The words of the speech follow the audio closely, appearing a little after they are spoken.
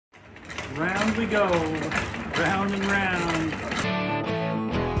Round we go, round and round.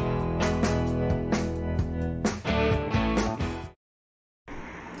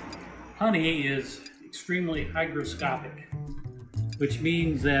 Honey is extremely hygroscopic, which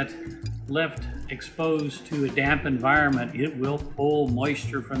means that left exposed to a damp environment, it will pull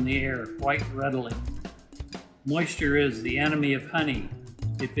moisture from the air quite readily. Moisture is the enemy of honey.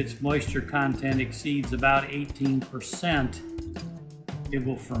 If its moisture content exceeds about 18%, it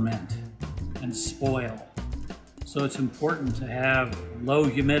will ferment and spoil. So it's important to have low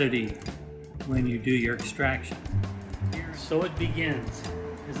humidity when you do your extraction. So it begins.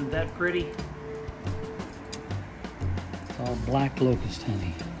 Isn't that pretty? It's all black locust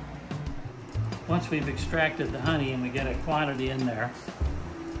honey. Once we've extracted the honey and we get a quantity in there,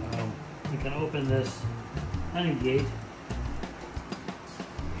 we can open this honey gate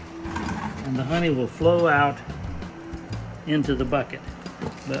and the honey will flow out into the bucket.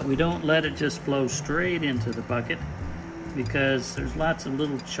 But we don't let it just flow straight into the bucket because there's lots of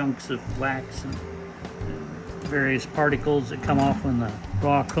little chunks of wax and various particles that come off when the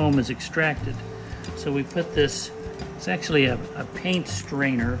raw comb is extracted. So we put this, it's actually a paint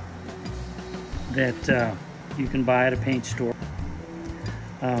strainer that you can buy at a paint store.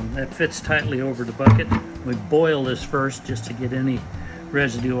 That fits tightly over the bucket. We boil this first just to get any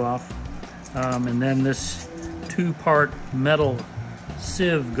residue off. And then this two-part metal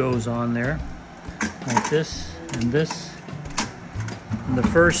sieve goes on there, like this and this. And the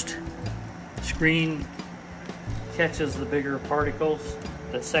first screen catches the bigger particles,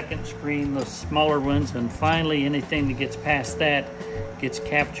 the second screen the smaller ones, and finally anything that gets past that gets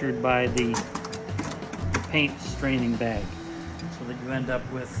captured by the paint straining bag, so that you end up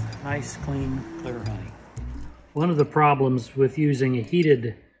with nice, clean, clear honey. One of the problems with using a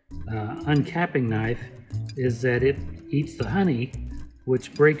heated uncapping knife is that it eats the honey,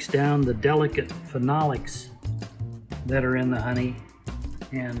 which breaks down the delicate phenolics that are in the honey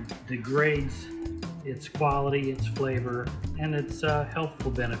and degrades its quality, its flavor, and its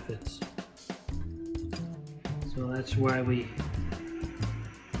healthful benefits. So that's why we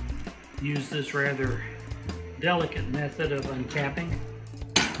use this rather delicate method of uncapping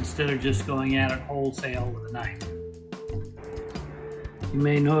instead of just going at it wholesale with a knife. You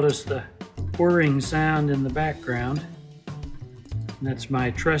may notice the whirring sound in the background. That's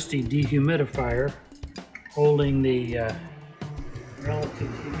my trusty dehumidifier holding the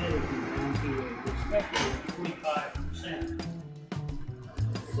relative humidity down to a respectable 25%.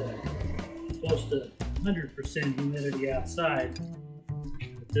 It's close to 100% humidity outside,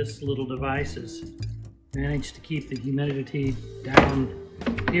 but this little device has managed to keep the humidity down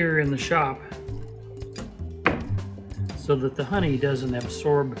here in the shop so that the honey doesn't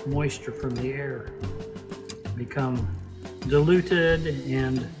absorb moisture from the air, become diluted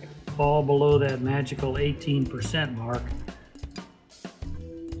and fall below that magical 18% mark.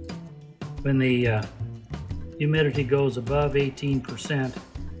 When the humidity goes above 18%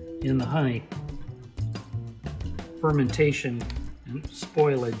 in the honey, fermentation and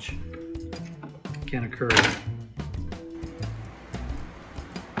spoilage can occur.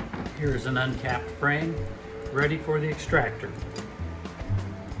 Here's an uncapped frame ready for the extractor.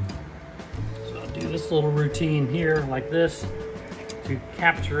 So I'll do this little routine here like this to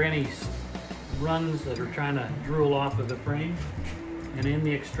capture any runs that are trying to drool off of the frame, and in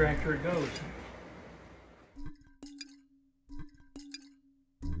the extractor it goes.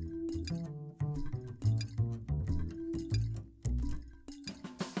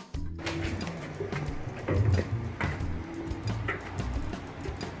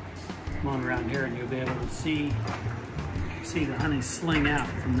 Come on around here and you'll be able to see the honey sling out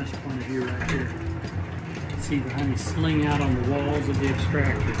from this point of view right here. See the honey sling out on the walls of the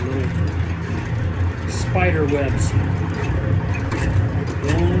extractor, little spider webs.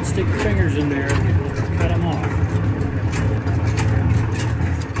 Don't stick your fingers in there, we'll cut them off.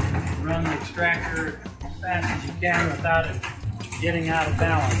 Run the extractor as fast as you can without it getting out of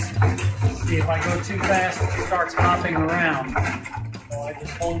balance. See, if I go too fast, it starts hopping around. So I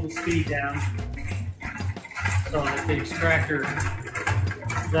just hold the speed down so that the extractor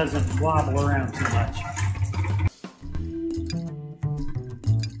doesn't wobble around too much.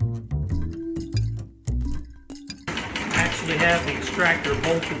 Actually have the extractor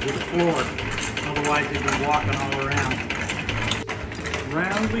bolted to the floor, otherwise it'd be walking all around.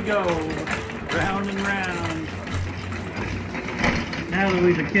 Round we go, round and round. Now that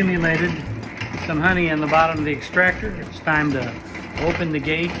we've accumulated some honey in the bottom of the extractor, it's time to open the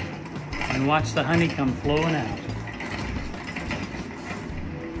gate and watch the honey come flowing out.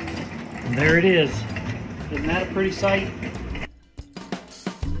 And there it is. Isn't that a pretty sight?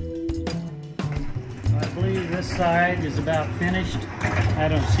 I believe this side is about finished. I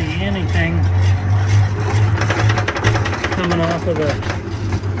don't see anything coming off the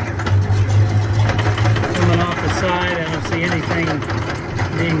side. I don't see anything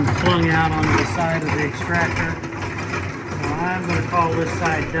being flung out onto the side of the extractor. So I'm going to call this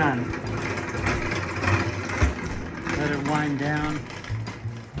side done. Let it wind down.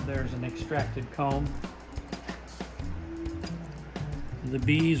 There's an extracted comb. The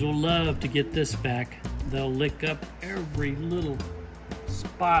bees will love to get this back. They'll lick up every little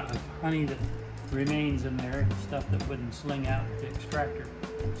spot of honey that remains in there, stuff that wouldn't sling out the extractor,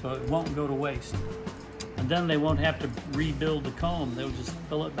 so it won't go to waste. And then they won't have to rebuild the comb. They'll just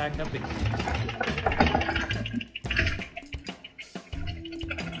fill it back up again.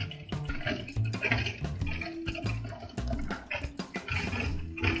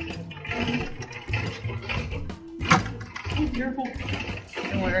 Careful.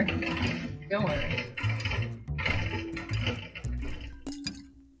 Don't worry. Don't worry.